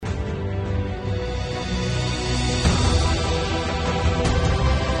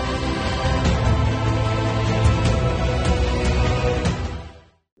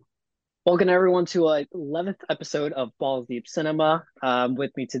Welcome everyone to a 11th episode of Balls Deep Cinema.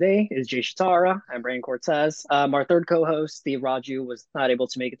 With me today is Jay Shatara. I'm Brandon Cortes. Our third co-host, Steve Raju, was not able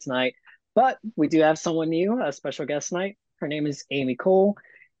to make it tonight, but we do have someone new, a special guest tonight. Her name is Amy Cole.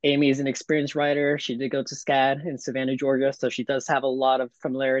 Amy is an experienced writer. She did go to SCAD in Savannah, Georgia, so she does have a lot of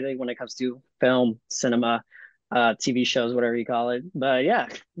familiarity when it comes to film, cinema, TV shows, whatever you call it. But yeah,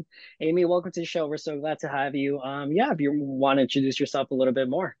 Amy, welcome to the show. We're so glad to have you. Yeah, if you want to introduce yourself a little bit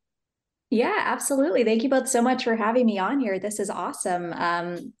more. Yeah, absolutely. Thank you both so much for having me on here. This is awesome.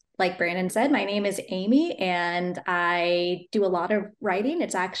 Like Brandon said, my name is Amy and I do a lot of writing.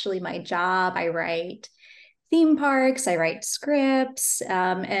 It's actually my job. I write theme parks, I write scripts,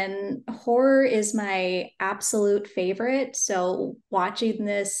 and horror is my absolute favorite. So watching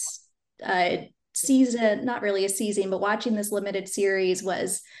this season, not really a season, but watching this limited series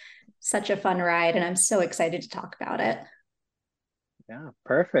was such a fun ride, and I'm so excited to talk about it. Yeah,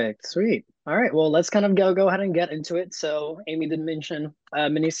 perfect. Sweet. All right. Well, let's kind of go ahead and get into it. So, Amy did mention a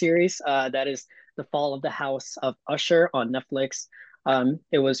miniseries. That is The Fall of the House of Usher on Netflix.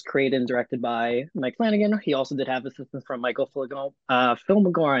 It was created and directed by Mike Flanagan. He also did have assistance from Michael Phil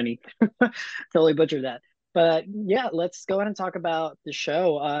McGarney. Totally butchered that. But yeah, let's go ahead and talk about the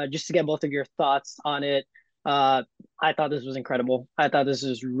show. Just to get both of your thoughts on it. Uh, I thought this was incredible. I thought this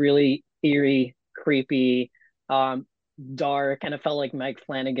was really eerie, creepy. Um, Dark, kind of felt like Mike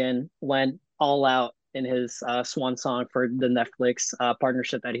Flanagan went all out in his swan song for the Netflix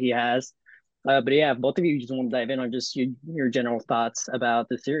partnership that he has. But yeah, if both of you just want to dive in on just your general thoughts about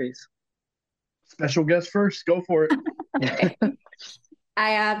the series. Special guest first. Go for it. Okay.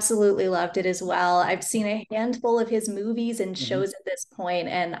 I absolutely loved it as well. I've seen a handful of his movies and Hmm. shows at this point,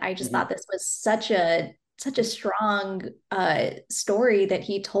 and I just Hmm. thought this was such a strong story that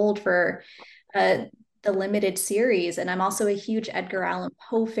he told for uh, the limited series. And I'm also a huge Edgar Allan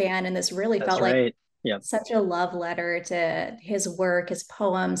Poe fan, and this really That's felt like right. Yeah. such a love letter to his work, his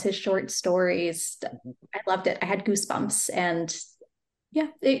poems, his short stories. I loved it. I had goosebumps, and yeah,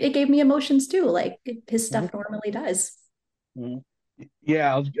 it gave me emotions too, like his Hmm. stuff normally does. Hmm.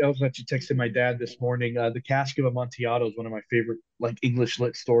 Yeah, I was actually texting my dad this morning. The Cask of Amontillado is one of my favorite like English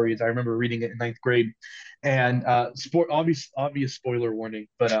lit stories. I remember reading it in ninth grade, and obvious spoiler warning,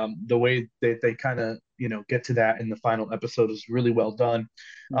 but the way that they kind of get to that in the final episode is really well done.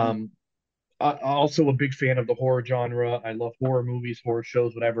 Hmm. Um, also a big fan of the horror genre. I love horror movies, horror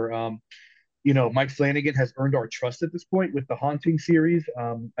shows, whatever. Mike Flanagan has earned our trust at this point with the Haunting series.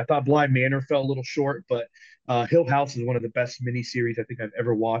 I thought Blind Manor fell a little short, but Hill House is one of the best miniseries I think I've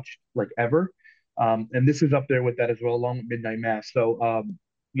ever watched, like ever. And this is up there with that as well, along with Midnight Mass. So,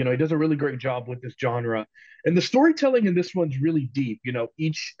 he does a really great job with this genre. And the storytelling in this one's really deep.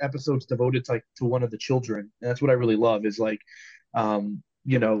 Each episode's devoted to one of the children. And that's what I really love is like,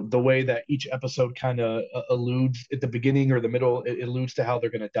 the way that each episode kind of alludes at the beginning or the middle, it alludes to how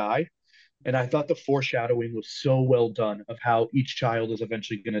they're going to die. And I thought the foreshadowing was so well done of how each child is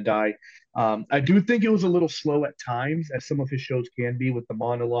eventually going to die. I do think it was a little slow at times, as some of his shows can be with the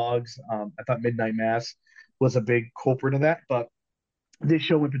monologues. I thought Midnight Mass was a big culprit of that, but this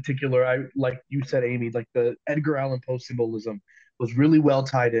show in particular, I like you said, Amy, like the Edgar Allan Poe symbolism was really well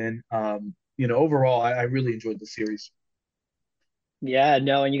tied in. Overall, I really enjoyed the series. Yeah,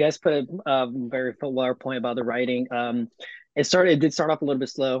 no, and you guys put a very well point about the writing. It did start off a little bit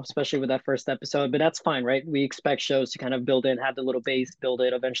slow, especially with that first episode, but that's fine, right? We expect shows to kind of build in, have the little base, build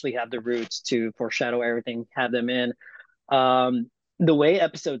it, eventually have the roots to foreshadow everything, have them in. Um, the way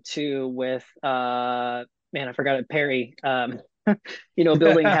episode two with man, I forgot it, Perry,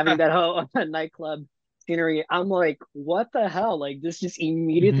 building having that whole nightclub scenery. I'm like, what the hell? Like this just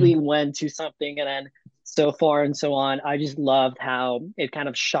immediately Mhm. went to something and then so far and so on. I just loved how it kind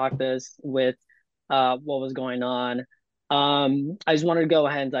of shocked us with what was going on. I just wanted to go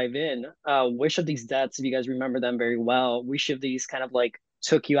ahead and dive in. Which of these deaths, if you guys remember them very well, which of these kind of like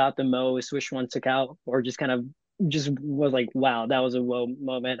took you out the most, which one took out, or just kind of just was like, wow, that was a whoa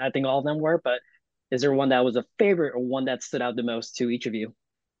moment. I think all of them were, but is there one that was a favorite or one that stood out the most to each of you?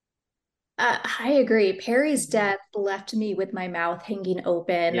 I agree. Perry's death left me with my mouth hanging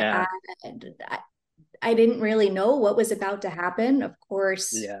open. Yeah, I didn't really know what was about to happen. Of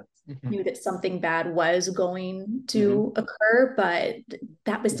course, yeah. Mhm. knew that something bad was going Hmm. to occur, but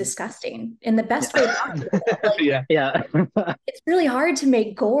that was Hmm. disgusting in the best way Yeah. possible. Like, Yeah. Yeah. it's really hard to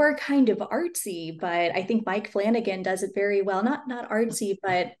make gore kind of artsy, but I think Mike Flanagan does it very well. Not artsy,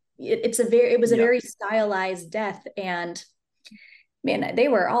 but it was a Yeah. very stylized death, and man, they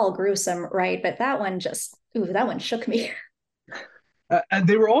were all gruesome, right? But that one just, ooh, that one shook me. And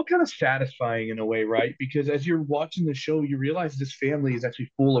they were all kind of satisfying in a way, right? Because as you're watching the show, you realize this family is actually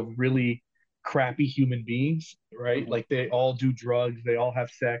full of really crappy human beings, right? Mhm. Like they all do drugs, they all have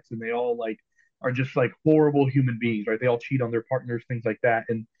sex, and they all like are just like horrible human beings, right? They all cheat on their partners, things like that.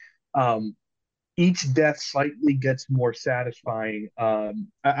 And um, each death slightly gets more satisfying.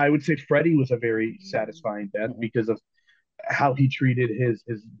 I would say Freddie was a very satisfying death Mhm. because of how he treated his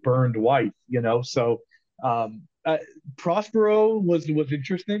burned wife, you know. So Prospero was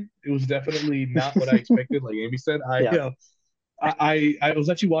interesting. It was definitely not what I expected. Like Amy said, Yeah. I was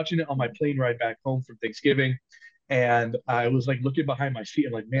actually watching it on my plane ride back home from Thanksgiving, and I was like looking behind my seat.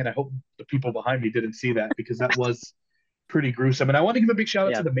 I'm like, man, I hope the people behind me didn't see that because that was pretty gruesome. And I want to give a big shout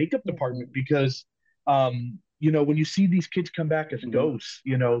out to Yeah. the makeup department because, when you see these kids come back as Mhm. ghosts,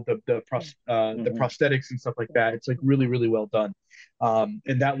 the Mhm. prosthetics and stuff like that, it's like really, really well done.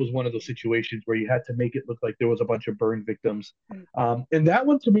 And that was one of those situations where you had to make it look like there was a bunch of burn victims. And that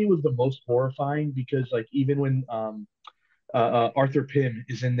one to me was the most horrifying because, like, even when Arthur Pym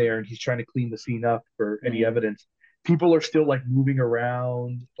is in there and he's trying to clean the scene up for any Mhm. evidence, people are still like moving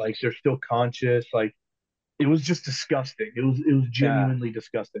around, like they're still conscious, like it was just disgusting. It was Yeah. genuinely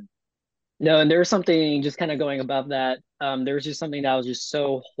disgusting. No, and there was something just kind of going above that. There was just something that was just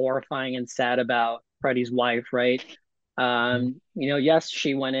so horrifying and sad about Freddie's wife, right? Mhm. Yes,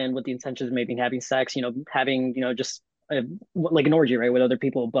 she went in with the intentions of maybe having sex, having, just like an orgy, right, with other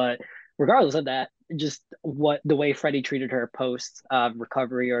people. But regardless of that, just what the way Freddie treated her post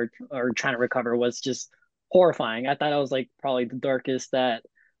recovery or trying to recover was just horrifying. I thought that was like probably the darkest that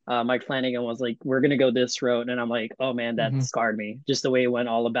Mike Flanagan was like, we're gonna go this road, and I'm like, oh man, that Mhm. scarred me. Just the way it went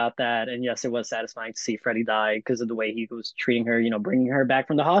all about that, and yes, it was satisfying to see Freddie die because of the way he was treating her. Bringing her back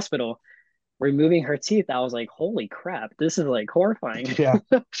from the hospital, removing her teeth. I was like, holy crap, this is like horrifying. Yeah.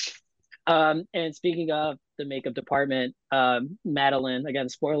 And speaking of the makeup department, Madeline, again,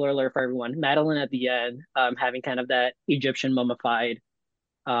 spoiler alert for everyone, Madeline at the end, having kind of that Egyptian mummified,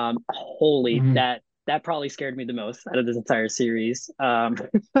 holy, Mhm. that probably scared me the most out of this entire series.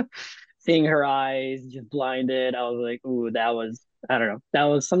 Seeing her eyes just blinded, I was like, ooh, that was, I don't know, that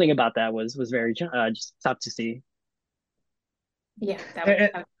was something about that was very just tough to see. Yeah,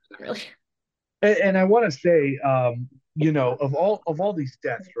 And, that was really. and I want to say, of all these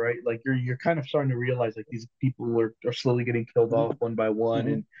deaths, right? Like you're kind of starting to realize like these people are slowly getting killed off one by one,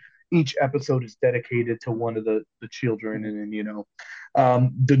 Hmm. and each episode is dedicated to one of the children, Hmm. and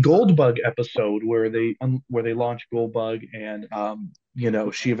then the Goldbug episode where they launch Goldbug, and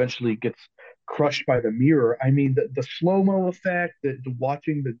she eventually gets crushed by the mirror. I mean, the slow mo effect, the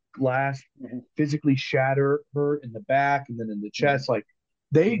watching the glass Hmm. physically shatter her in the back and then in the Hmm. chest, like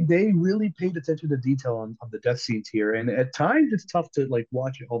they really paid attention to detail on the death scenes here, and at times it's tough to like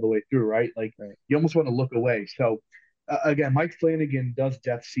watch it all the way through, right? Like Right. you almost want to look away. So again, Mike Flanagan does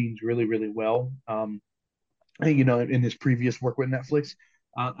death scenes really, really well. In his previous work with Netflix.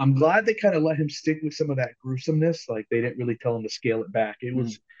 I'm glad they kind of let him stick with some of that gruesomeness. Like they didn't really tell him to scale it back. Hmm.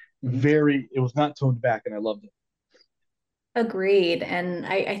 It was not toned back, and I loved it. Agreed. And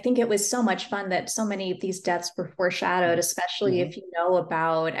I think it was so much fun that so many of these deaths were foreshadowed, especially Hmm. if you know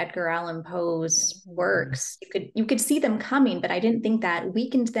about Edgar Allan Poe's works. You could see them coming, but I didn't think that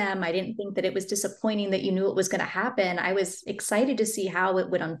weakened them. I didn't think that it was disappointing that you knew it was going to happen. I was excited to see how it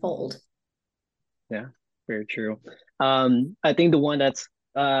would unfold. Yeah, very true. I think the one that's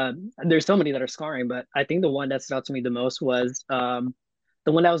there's so many that are scarring, but I think the one that stood out to me the most was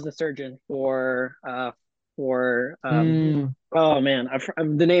the one that was the surgeon for Mm, oh man,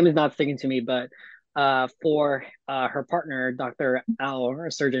 the name is not sticking to me, but for her partner, Dr. Al,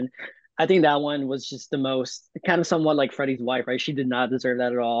 or surgeon. I think that one was just the most kind of somewhat like Freddie's wife, right? She did not deserve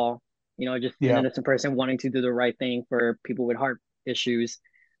that at all. Just an yeah. innocent person wanting to do the right thing for people with heart issues.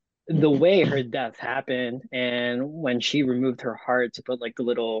 The way her death happened and when she removed her heart to put like the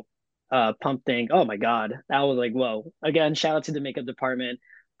little pump thing, oh my god, that was like whoa. Again, shout out to the makeup department,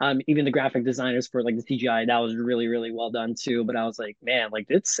 even the graphic designers for like the CGI. That was really really well done too. But I was like, man, like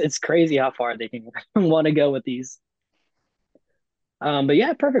it's crazy how far they can want to go with these. But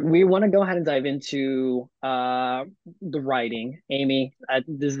yeah, perfect. We want to go ahead and dive into the writing. Amy,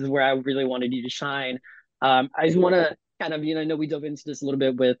 this is where I really wanted you to shine. I just want to kind of, I know we dove into this a little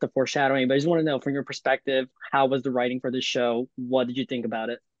bit with the foreshadowing, but I just want to know from your perspective, how was the writing for this show? What did you think about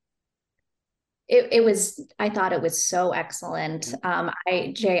it? It was, I thought it was so excellent.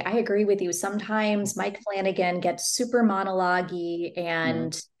 Jay, I agree with you. Sometimes Mike Flanagan gets super monologue-y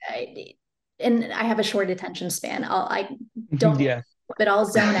Mm-hmm. and I have a short attention span. I don't, Yeah. but I'll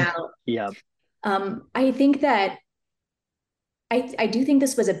zone out. Yeah. I think that I do think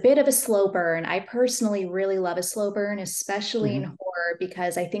this was a bit of a slow burn. I personally really love a slow burn, especially in Hmm. horror,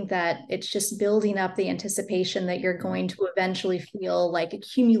 because I think that it's just building up the anticipation that you're Hmm. going to eventually feel like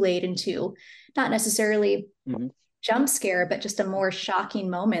accumulate into not necessarily Hmm. jump scare, but just a more shocking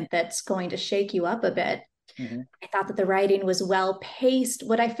moment that's going to shake you up a bit. Hmm. I thought that the writing was well paced.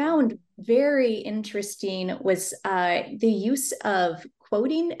 What I found very interesting was the use of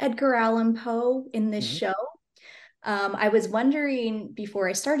quoting Edgar Allan Poe in this Hmm. show. I was wondering before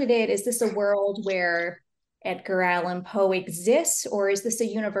I started it, is this a world where Edgar Allan Poe exists, or is this a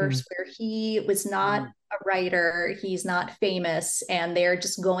universe where he was not Hmm. a writer, he's not famous, and they're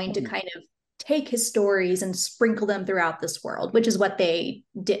just going to Hmm. kind of take his stories and sprinkle them throughout this world, which is what they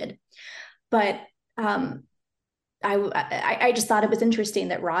did. But um, I just thought it was interesting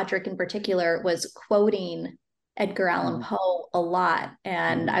that Roderick in particular was quoting Edgar Allan Hmm. Poe a lot.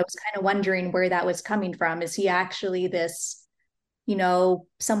 And Hmm. I was kind of wondering where that was coming from. Is he actually this,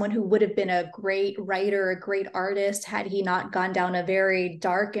 someone who would have been a great writer, a great artist, had he not gone down a very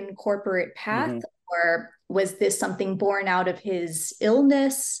dark and corporate path? Hmm. Or was this something born out of his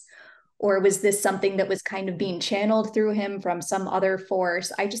illness? Or was this something that was kind of being channeled through him from some other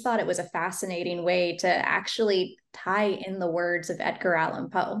force? I just thought it was a fascinating way to actually tie in the words of Edgar Allan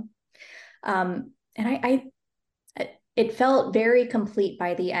Poe. And it felt very complete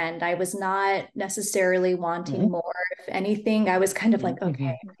by the end. I was not necessarily wanting Hmm. more. If anything, I was kind of like,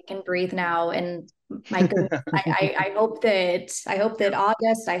 okay, Hmm. I can breathe now. And my goodness, I hope that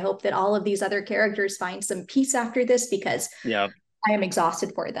August, I hope that all of these other characters find some peace after this, because Yeah. I am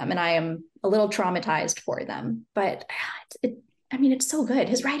exhausted for them and I am a little traumatized for them. But I mean, it's so good.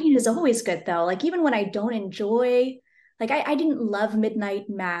 His writing is always good, though. Like, even when I don't enjoy, like, I didn't love Midnight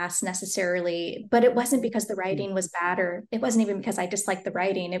Mass necessarily, but it wasn't because the writing was bad, or it wasn't even because I disliked the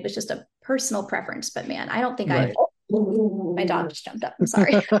writing. It was just a personal preference. But man, I don't think I've, Right. my dog just jumped up. I'm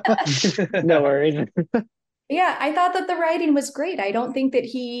sorry. No worries. Yeah, I thought that the writing was great. I don't think that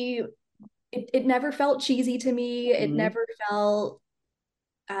it never felt cheesy to me. It Hmm. never felt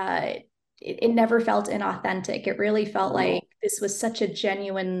uh, it never felt inauthentic. It really felt Hmm. like this was such a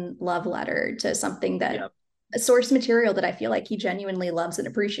genuine love letter to something that Yep. a source material that I feel like he genuinely loves and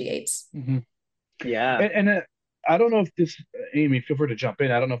appreciates. Hmm. Yeah. And I don't know if this, Amy, feel free to jump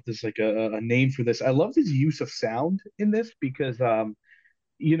in. I don't know if there's like a name for this. I love his use of sound in this because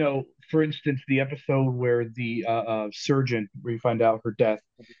for instance, the episode where the surgeon, where you find out her death,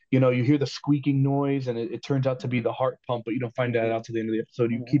 you hear the squeaking noise and it turns out to be the heart pump, but you don't find that Hmm. out to the end of the episode.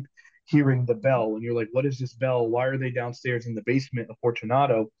 You Hmm. keep hearing the bell and you're like, what is this bell? Why are they downstairs in the basement of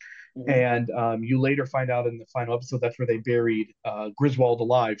Fortunato? Hmm. And you later find out in the final episode that's where they buried Griswold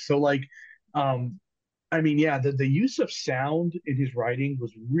alive. So, like, um, I mean, yeah, the use of sound in his writing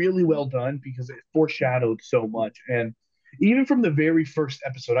was really well done because it foreshadowed so much. And even from the very first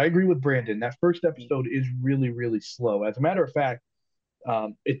episode, I agree with Brandon. That first episode is really, really slow. As a matter of fact,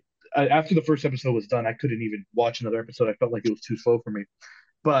 it after the first episode was done, I couldn't even watch another episode. I felt like it was too slow for me.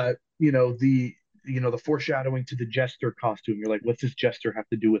 But the foreshadowing to the jester costume, you're like, what's this jester have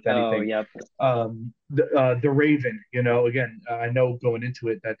to do with Oh, anything? yep. The Raven, again, I know going into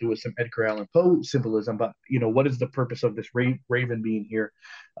it that there was some Edgar Allan Poe symbolism, but what is the purpose of this Raven being here?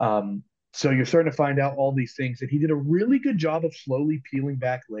 Um, so you're starting to find out all these things, and he did a really good job of slowly peeling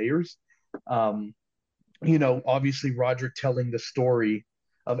back layers. Um, Obviously Roderick telling the story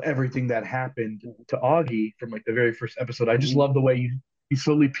of everything that happened to Augie from like the very first episode. I just Hmm. love the way you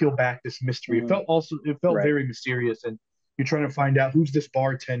slowly peel back this mystery. Hmm. It felt Right. very mysterious, and you're trying to find out who's this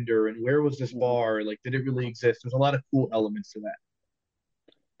bartender and where was this Hmm. bar? Like, did it really exist? There's a lot of cool elements to that.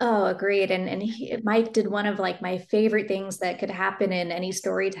 Oh, agreed. And Mike did one of like my favorite things that could happen in any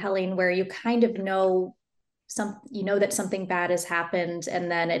storytelling, where you kind of know that something bad has happened, and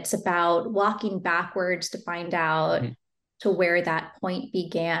then it's about walking backwards to find out Mm-hmm. to where that point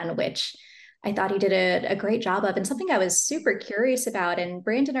began, which I thought he did a great job of, and something I was super curious about. And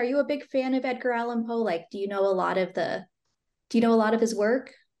Brandon, are you a big fan of Edgar Allan Poe? Like, do you know a lot of his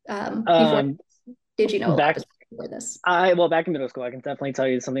work before? Um, Did you know a lot of back his work before this? well, back in middle school, I can definitely tell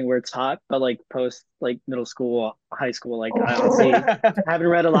you something where it's hot, but like post like middle school, high school, like I honestly haven't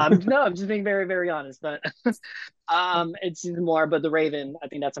read a lot. No, I'm just being very, very honest. But it's even more. But the Raven, I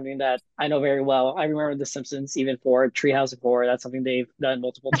think that's something that I know very well. I remember The Simpsons, even for Treehouse of Horror. That's something they've done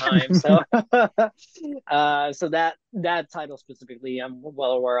multiple times. So, so that title specifically, I'm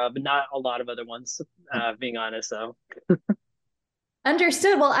well aware of, but not a lot of other ones. Being honest, so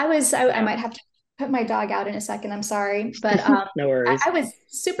Understood. Well, I yeah, might have to put my dog out in a second. I'm sorry. But no worries. I was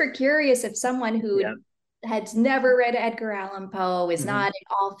super curious if someone Yeah. who had never read Edgar Allan Poe, is Hmm. not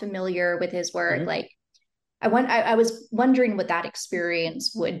at all familiar with his work, Hmm. like I was wondering what that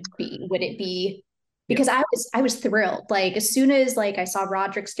experience would be. Would it be Yeah. because I was thrilled. Like as soon as like I saw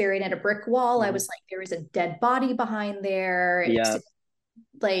Roderick staring at a brick wall, I Hmm. was like, there was a dead body behind there. Yeah.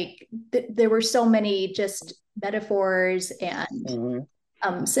 Like there were so many just metaphors and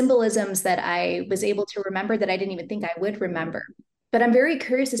Hmm. symbolisms that I was able to remember that I didn't even think I would remember. But I'm very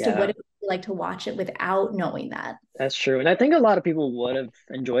curious as to what Yeah. it would be like to watch it without knowing that. That's true. And I think a lot of people would have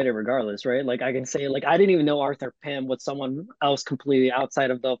enjoyed it regardless, right? Like I can say, like I didn't even know Arthur Pym was someone else completely outside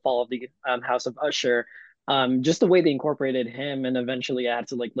of the fall of the House of Usher. Just the way they incorporated him, and eventually I had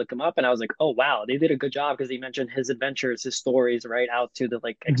to like look him up, and I was like, oh wow, they did a good job because he mentioned his adventures, his stories, right, out to the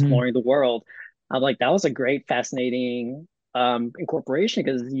like Hmm. exploring the world. I'm like, that was a great, fascinating incorporation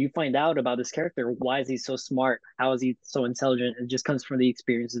because you find out about this character. Why is he so smart? How is he so intelligent? It just comes from the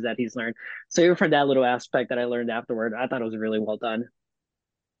experiences that he's learned. So even for that little aspect that I learned afterward, I thought it was really well done.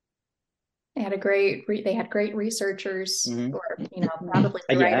 They had great researchers, Hmm. or probably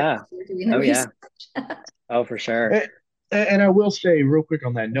the writers Yeah. who were doing the Oh research. yeah. Oh, for sure. And, and I will say real quick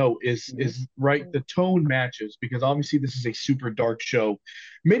on that note Hmm. is right, the tone matches because obviously this is a super dark show.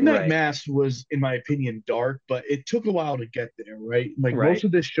 Midnight Right. Mass was, in my opinion, dark, but it took a while to get there, right? Like most Right.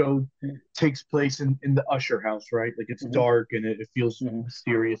 of this show takes place in the Usher house, right? Like it's Hmm. dark and it feels Hmm.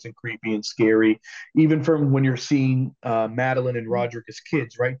 mysterious and creepy and scary. Even from when you're seeing Madeline and Roderick as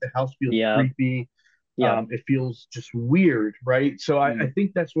kids, right? The house feels Yep. creepy. Yep. It feels just weird, right? So I Hmm.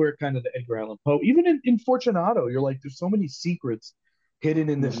 think that's where kind of the Edgar Allan Poe, even in Fortunato, you're like, there's so many secrets hidden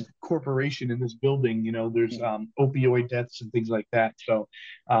in this Hmm. corporation, in this building. There's Hmm. opioid deaths and things like that. So,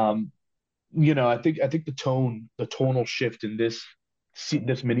 I think the tonal shift in this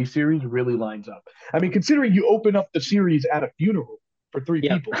miniseries really lines up. I mean, considering you open up the series at a funeral for three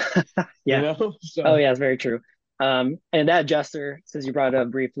Yep. people, Yeah. Oh so yeah, it's very true. And that jester, since you brought it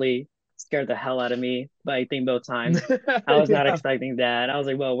up briefly, scared the hell out of me. But I think both times, I was not yeah. expecting that. I was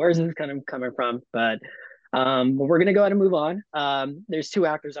like, well, where's this kind of coming from? But we're gonna go ahead and move on. There's two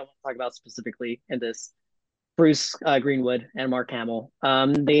actors I want to talk about specifically in this. Bruce Greenwood and Mark Hamill.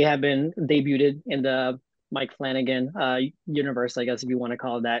 They have been debuted in the Mike Flanagan universe, I guess if you want to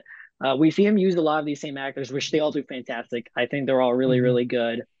call it that. We see him use a lot of these same actors, which they all do fantastic. I think they're all really, Mhm. really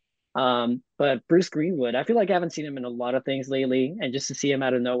good. But Bruce Greenwood, I feel like I haven't seen him in a lot of things lately, and just to see him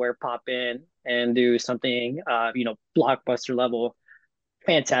out of nowhere pop in and do something, blockbuster level,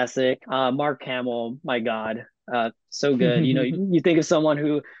 fantastic. Mark Hamill, my God, so good. You think of someone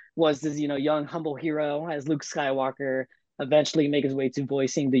who was this, young, humble hero as Luke Skywalker, eventually make his way to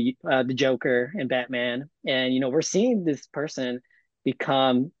voicing the Joker and Batman, and we're seeing this person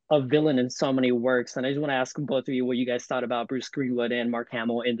become a villain in so many works. And I just want to ask both of you what you guys thought about Bruce Greenwood and Mark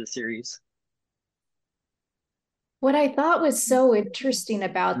Hamill in the series. What I thought was so interesting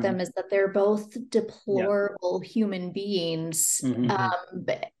about Hmm. them is that they're both Yeah. deplorable human beings. Hmm.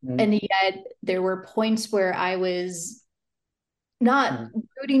 Mhm. Hmm. And yet there were points where I was not Hmm.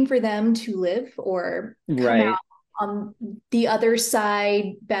 rooting for them to live or come out Right. on the other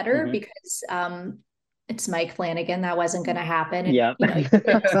side better Hmm. because it's Mike Flanagan. That wasn't going to happen. And, Yeah. you can't wait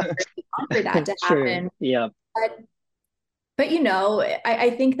very long for that to True. happen. Yeah. But I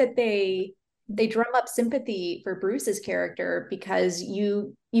think that they drum up sympathy for Bruce's character because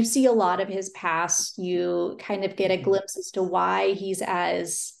you see a lot of his past. You kind of get a Mhm. glimpse as to why he's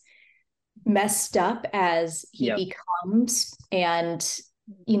as messed up as he Yep. becomes. And,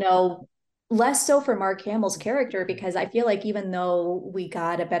 you know, less so for Mark Hamill's character, because I feel like even though we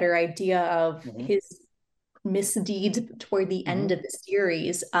got a better idea of Hmm. his misdeeds toward the end Hmm. of the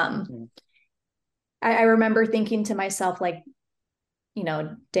series, I remember thinking to myself, like,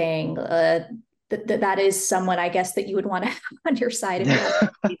 dang, that is someone I guess that you would want to have on your side if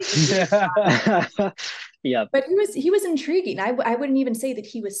you had to. Yeah. Yep. But he was intriguing. I wouldn't even say that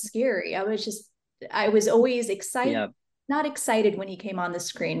he was scary. I was always excited, Yep. not excited when he came on the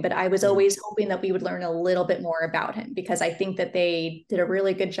screen, but I was Hmm. always hoping that we would learn a little bit more about him because I think that they did a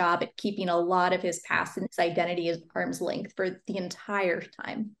really good job at keeping a lot of his past and his identity at arm's length for the entire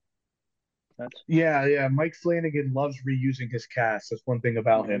time. That's. Yeah. Mike Flanagan loves reusing his cast. That's one thing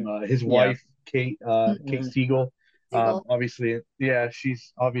about him. Hmm. His Yep. wife, Kate Hmm. Siegel, Siegel. obviously, yeah,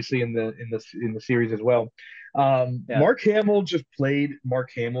 she's obviously in the series as well. Yeah. Mark Hamill just played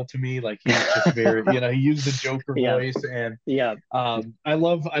Mark Hamill to me. Like he was just very, he used the Joker Yeah. voice, and Yeah. I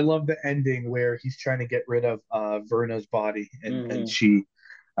love the ending where he's trying to get rid of Verna's body, and Hmm. she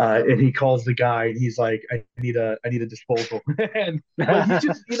Yep. and he calls the guy and he's like, I need a disposal. And like he's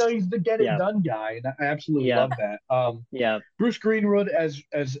just, he's the get it Yeah. done guy. And I absolutely Yeah. love that. Yeah. Bruce Greenwood as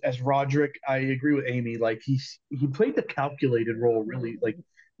Roderick, I agree with Amy. Like he played the calculated role really, like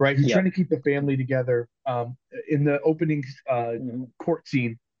right? He's Yep. trying to keep the family together. In the opening Mm-hmm. court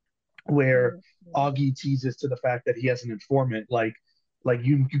scene, where Augie teases to the fact that he has an informant. Like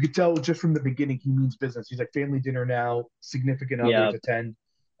you could tell just from the beginning he means business. He's like family dinner now, significant others Yep. attend,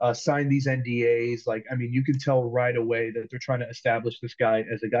 sign these NDAs. Like I mean, you can tell right away that they're trying to establish this guy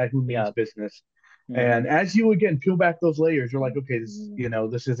as a guy who means Yep. business. Mm-hmm. And as you again peel back those layers, you're like, okay, this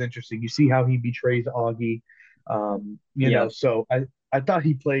this is interesting. You see how he betrays Augie. Yep. So I thought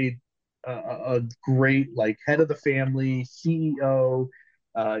he played a great like head of the family, CEO,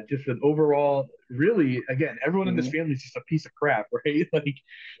 just an overall really again everyone in this Mm-hmm. family is just a piece of crap, right?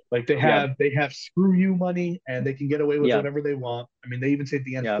 Like Yep. they have screw you money and they can get away with Yep. whatever they want. I mean, they even say at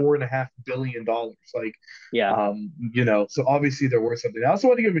the end Yep. $4.5 billion. Like Yeah. so obviously they're worth something. I also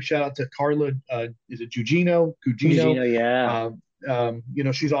want to give a shout out to Carla. Is it Gugino? Gugino,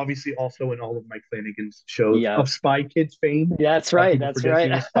 yeah. She's obviously also in all of Mike Flanagan's shows Yep. of Spy Kids fame. That's right. People That's forget she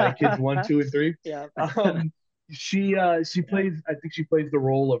right. was Spy Kids 1, 2, and 3. Yep. Um, she Yep. plays I think she plays the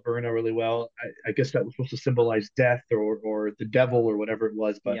role of Verna really well. I guess that was supposed to symbolize death or the devil or whatever it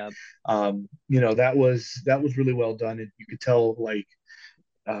was, but Yep. that was really well done, and you could tell like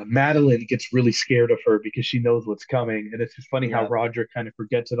Madeline gets really scared of her because she knows what's coming. And it's just funny how Yep. Roger kind of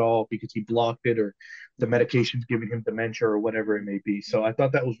forgets it all because he blocked it or the Mhm. medication's giving him dementia or whatever it may be. So I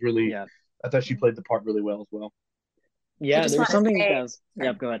thought that was really, Yep. I thought she played the part really well as well. I Yeah, just there's want to something say, that was, sorry.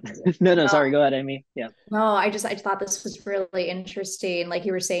 yep, go ahead. No, no, sorry, go ahead, Amy. Yep. No, I thought this was really interesting. Like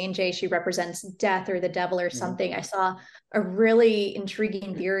you were saying, Jay, she represents death or the devil or Hmm. something. I saw a really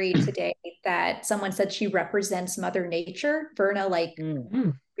intriguing theory today that someone said she represents Mother Nature, Verna, like Mm.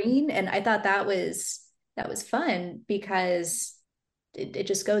 Mm, green. And I thought that was fun because it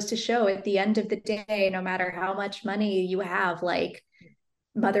just goes to show at the end of the day, no matter how much money you have, like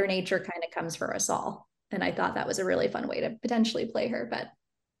Mother Nature kind of comes for us all. And I thought that was a really fun way to potentially play her. But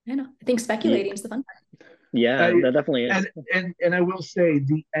I don't know. I think Ye- speculating is the fun part. Yeah, I, that definitely is. and I will say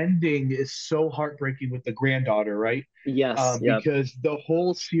the ending is so heartbreaking with the granddaughter, right? Yes, yep. Because the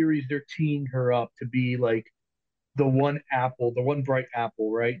whole series they're teeing her up to be like the one apple, the one bright apple,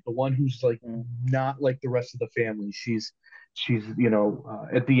 right? The one who's like Mm. not like the rest of the family. She's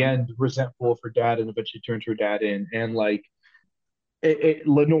at the end resentful of her dad and eventually turns her dad in. And like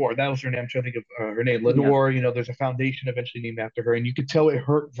Lenore, that was her name. I'm trying to think of her name. Yep. Lenore, there's a foundation eventually named after her, and you could tell it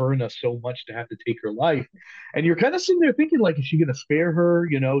hurt Verna so much to have to take her life. And you're kind of sitting there thinking, like, is she going to spare her?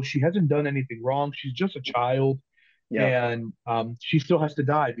 She hasn't done anything wrong. She's just a child, Yep. and she still has to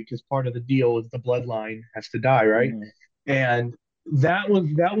die because part of the deal is the bloodline has to die, right? Hmm. And that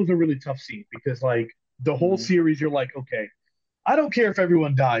was a really tough scene because like the whole Hmm. series, you're like, okay, I don't care if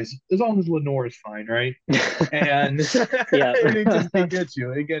everyone dies as long as Lenore is fine, right? And Yeah. it gets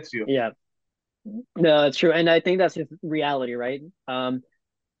you, it gets you. Yeah. No, it's true. And I think that's just reality, right?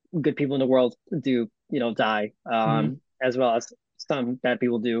 Good people in the world do, die, Mm-hmm. as well as some bad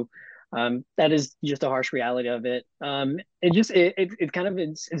people do. That is just a harsh reality of it. It kind of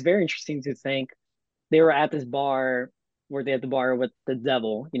it's very interesting to think they were at this bar, were they at the bar with the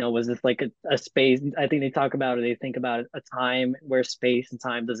devil? Was this like a space? I think they talk about it, they think about a time where space and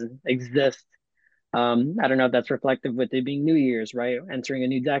time doesn't exist. I don't know if that's reflective with it being New Year's, right? Entering a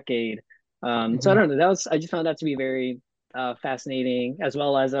new decade. So I Mm-hmm. don't know. I just found that to be very fascinating, as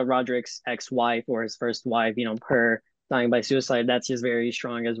well as Roderick's ex-wife or his first wife, her dying by suicide. That's just very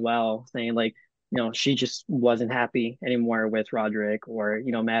strong as well, saying like, she just wasn't happy anymore with Roderick or,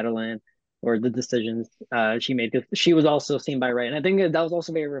 Madeline or the decisions she made. 'Cause she was also seen by Ray. And I think that was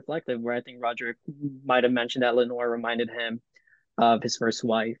also very reflective, where I think Roderick might have mentioned that Lenore reminded him of his first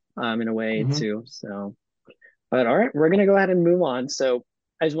wife, in a way Mm-hmm. too. So, but all right, we're gonna go ahead and move on. So,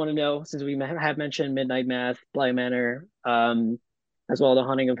 I just want to know, since we have mentioned Midnight Mass, Bly Manor, as well the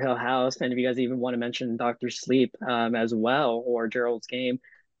Haunting of Hill House, and if you guys even want to mention Doctor Sleep, as well, or Gerald's Game.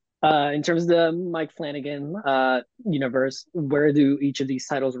 In terms of the Mike Flanagan universe, where do each of these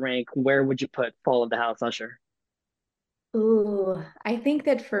titles rank? Where would you put Fall of the House Usher? Ooh, I think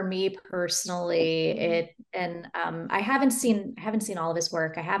that for me personally, I haven't seen all of his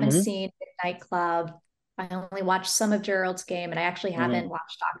work. I haven't Hmm. seen Midnight Club. I only watched some of Gerald's Game, and I actually Hmm. haven't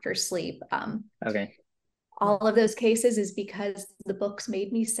watched Doctor Sleep. Okay. All of those cases is because the books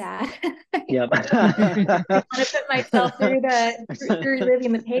made me sad. Yep. I want to put myself through through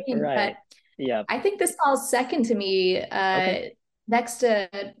living the pain, but Right. Yep. I think this falls second to me, Okay. next to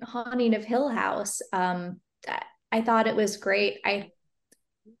Haunting of Hill House. I thought it was great.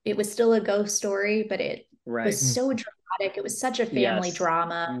 It was still a ghost story, but it Right. was so dramatic. It was such a family Yes.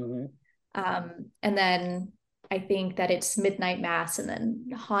 drama. Hmm. And then I think that it's Midnight Mass and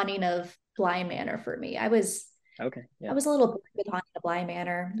then Haunting of Bly Manor for me. Okay, I yeah, was a little bored with Haunting of Bly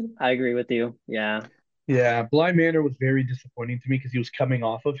Manor. I agree with you. Yeah. Yeah, Bly Manor was very disappointing to me because he was coming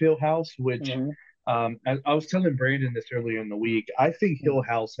off of Hill House, which Hmm. I was telling Brandon this earlier in the week. I think Hill Hmm.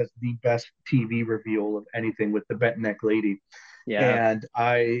 House has the best TV reveal of anything with the bent neck lady. Yeah. And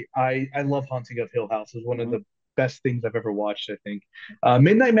I love Haunting of Hill House. It's one of Hmm. the best things I've ever watched, I think.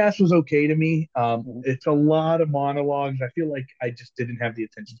 Midnight Mass was okay to me. Hmm. It's a lot of monologues. I feel like I just didn't have the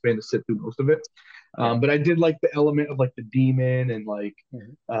attention span to sit through most of it. Yeah. But I did like the element of like the demon and like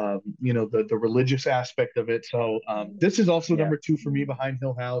Hmm. the religious aspect of it. So this is also Yeah. number two for me behind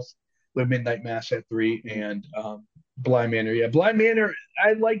Hill House with Midnight Mass at three Hmm. and Bly Manor. Yeah, Bly Manor.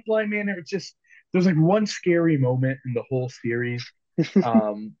 I like Bly Manor. It's just there's like one scary moment in the whole series.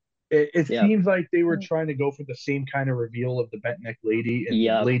 Um, it Yep. seems like they were trying to go for the same kind of reveal of the bent neck lady and the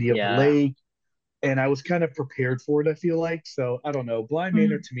Yep. Lady of the Yeah. Lake, and I was kind of prepared for it. I feel like so. I don't know. Blind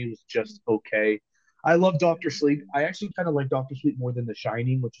Manor Mm. to me was just okay. I love Doctor Sleep. I actually kind of like Doctor Sleep more than The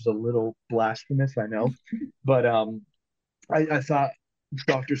Shining, which is a little blasphemous, I know, but I thought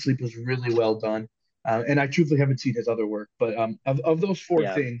Doctor Sleep was really well done, and I truthfully haven't seen his other work. But of those four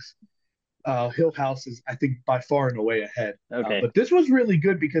Yeah. things, Hill House is, I think, by far and away ahead. Okay. But this was really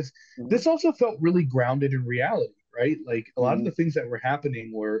good because Hmm. this also felt really grounded in reality, right? Like a lot of Hmm. the things that were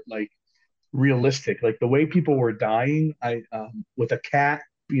happening were like realistic, like the way people were dying. I with a cat,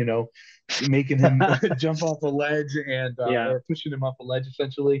 you know, making him jump off a ledge and Yeah. or pushing him off a ledge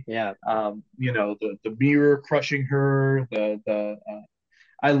essentially. Yeah. The mirror crushing her. The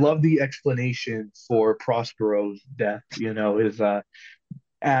I love the explanation for Prospero's death. His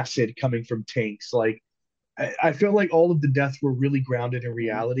acid coming from tanks. Like I feel like all of the deaths were really grounded in Hmm.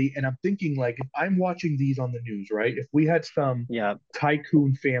 reality. And I'm thinking, like, if I'm watching these on the news, right? If we had some Yeah.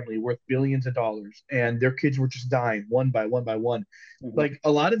 tycoon family worth billions of dollars and their kids were just dying one by one by one, Hmm. like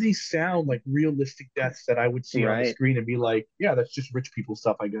a lot of these sound like realistic deaths that I would see on the Right. screen and be like, yeah, that's just rich people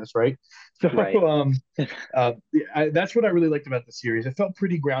stuff, I guess, right? So, Right. that's what I really liked about the series. It felt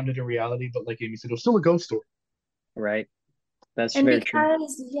pretty grounded in reality, but like Amy said, it was still a ghost story. Right. That's And very true.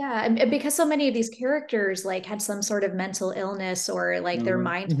 because, yeah, and because so many of these characters like had some sort of mental illness or like their Hmm.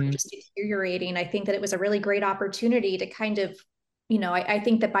 minds were Hmm. just deteriorating, I think that it was a really great opportunity to kind of, I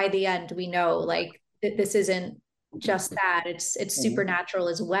think that by the end we know like that this isn't just that, it's Hmm. supernatural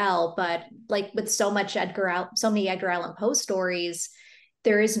as well. But like with so many Edgar Allan Poe stories,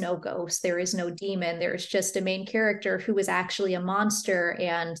 there is no ghost, there is no demon, there's just a main character who is actually a monster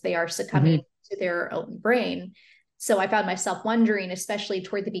and they are succumbing Hmm. to their own brain. So I found myself wondering, especially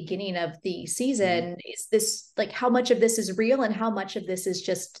toward the beginning of the Hmm. season, is this like how much of this is real and how much of this is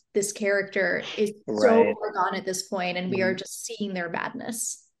just this character is so Right. far gone at this point and we are Hmm. just seeing their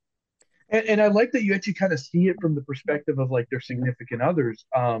madness. And I like that you actually kind of see it from the perspective of like their Hmm. significant others.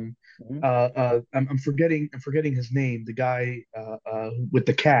 Hmm. I'm forgetting his name, the guy with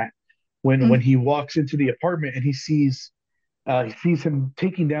the cat. When Mm-hmm. he walks into the apartment and he sees him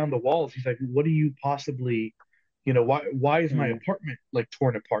taking down the walls. He's like, "What do you possibly, why is my Hmm. apartment like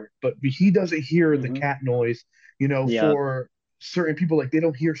torn apart?" But he doesn't hear the Hmm. cat noise. Yeah. For certain people, like they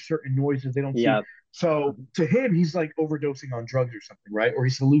don't hear certain noises, they don't see. Yeah. So Mhm. to him, he's like overdosing on drugs or something, right? Or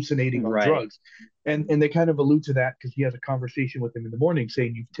he's hallucinating on Right. drugs, and they kind of allude to that because he has a conversation with him in the morning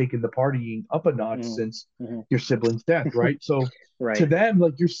saying, "You've taken the partying up a notch Hmm. since Hmm. your sibling's death," right? So to Right. them,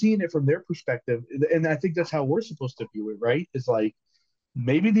 like you're seeing it from their perspective, and I think that's how we're supposed to view it, right? Is like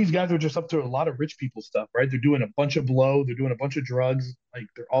maybe these guys are just up to a lot of rich people stuff, right? They're doing a bunch of blow, they're doing a bunch of drugs, like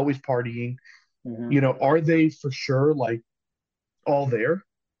they're always partying. Hmm. Are they for sure like all there?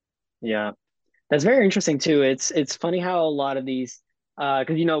 Yeah. That's very interesting too. It's funny how a lot of these, because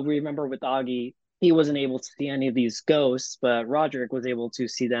we remember with Augie, he wasn't able to see any of these ghosts, but Roderick was able to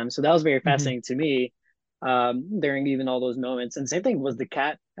see them. So that was very Mm-hmm. fascinating to me, during even all those moments. And same thing, was the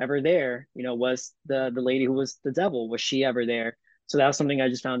cat ever there? Was the lady who was the devil, was she ever there? So that was something I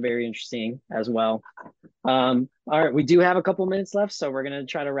just found very interesting as well. All right, we do have a couple minutes left, so we're gonna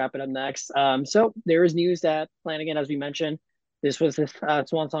try to wrap it up next. So there is news that Flanagan, as we mentioned, this was his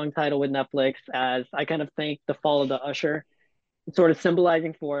swan song title with Netflix, as I kind of think the fall of the Usher, sort of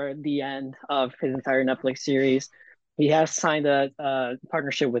symbolizing for the end of his entire Netflix series. He has signed a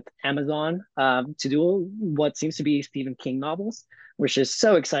partnership with Amazon to do what seems to be Stephen King novels, which is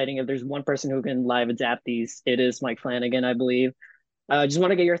so exciting. If there's one person who can live adapt these, it is Mike Flanagan, I believe. Just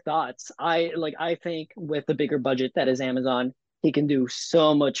want to get your thoughts. I think with the bigger budget that is Amazon, he can do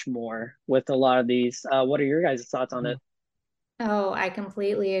so much more with a lot of these. What are your guys' thoughts on it? Oh, I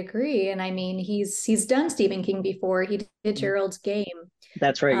completely agree. And I mean, he's done Stephen King before. He did Mhm. Gerald's Game.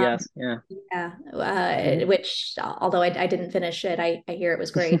 That's right. Um, Yes. Yeah. yeah, Hmm. which although I didn't finish it, I hear it was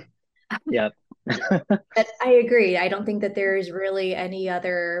great. Yeah. But I agree. I don't think that there's really any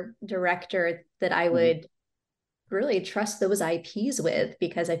other director that I Mhm. would really trust those IPs with,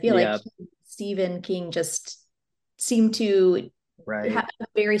 because I feel like Yeah, Stephen King just seemed to right. have a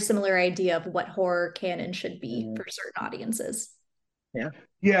very similar idea of what horror canon should be Mhm. for certain audiences. Yeah.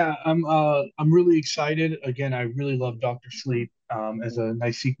 Yeah, I'm really excited. Again, I really love Doctor Sleep as Mhm. a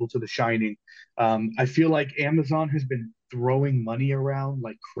nice sequel to The Shining. I feel like Amazon has been throwing money around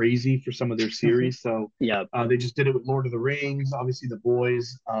like crazy for some of their series. So Yeah. they just did it with Lord of the Rings, obviously The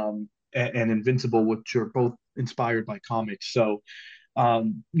Boys, and Invincible, which are both inspired by comics. So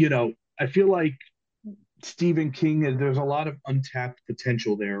I feel like Stephen King, there's a lot of untapped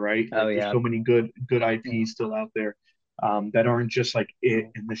potential there, right? Oh Like there's yeah. so many good Mhm. IPs still out there that aren't just like It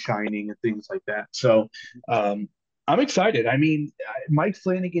and The Shining and things like that. So um, I'm excited. I mean, Mike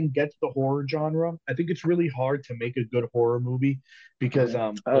Flanagan gets the horror genre. I think it's really hard to make a good horror movie because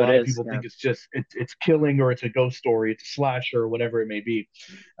Mhm. a Oh, it lot of is. people Yeah. think it's killing or it's a ghost story, it's a slasher or whatever it may be.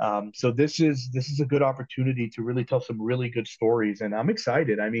 So this is a good opportunity to really tell some really good stories, and I'm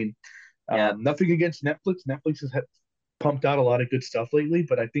excited. I mean, Yeah. nothing against Netflix. Netflix has pumped out a lot of good stuff lately,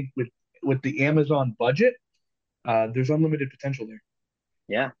 but I think with the Amazon budget, there's unlimited potential there.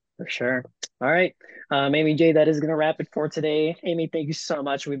 Yeah, for sure. All right. Amy J, that is going to wrap it for today. Amy, thank you so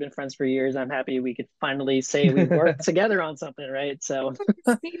much. We've been friends for years. I'm happy we could finally say we worked together on something, right? So,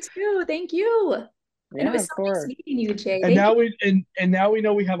 Yes, me too. Thank you. And it yeah, was of so nice course. meeting you, Jay. and Thank you. now we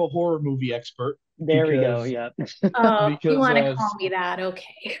know we have a horror movie expert There we go. because Yeah. Oh, you because want to uh, call me that?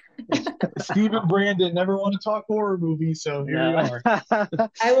 Okay. Steve and Brandon never want to talk horror movies, so here we No. are.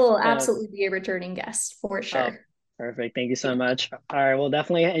 I will Uh, absolutely be a returning guest for oh, sure. perfect. Thank you so much. All right. Well,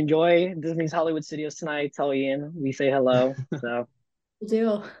 definitely enjoy Disney's Hollywood Studios tonight. Tell Ian we say hello. So, Will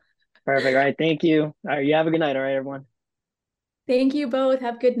do. perfect. All right. Thank you. All right. You have a good night. All right, everyone. Thank you both.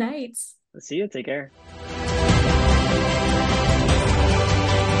 Have good nights. See you. Take care.